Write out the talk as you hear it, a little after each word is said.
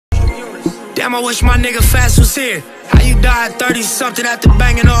Damn, I wish my nigga Fast was here. How you died 30-something after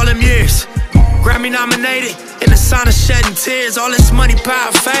banging all them years? Grammy nominated, in the sun of shedding tears. All this money,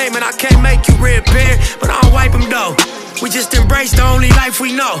 power, fame, and I can't make you reappear, but I don't wipe them though. We just embrace the only life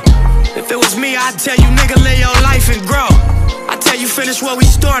we know. If it was me, I'd tell you, nigga, live your life and grow. I tell you, finish where we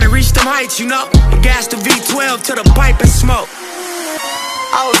started, reach them heights, you know, and gas the V12 to the pipe and smoke.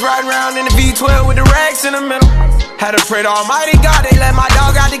 I was riding around in the V12 with the racks in the middle. Had to pray to Almighty God, they let my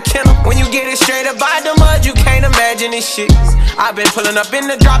dog out the kennel. When you get it straight up by the mud, you can't imagine this shit. I've been pulling up in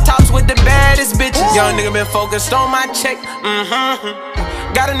the drop tops with the baddest bitches. Young nigga been focused on my check.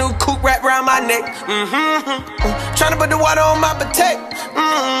 Got a new coupe wrapped around my neck. Tryna put the water on my potato.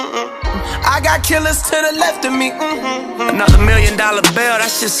 I got killers to the left of me. Another $1 million bill,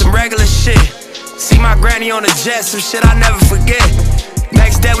 that's just some regular shit. See my granny on the jet, some shit I never forget.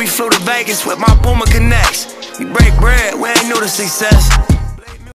 Next day we flew to Vegas with my Puma Connects. We break bread, we ain't new to success.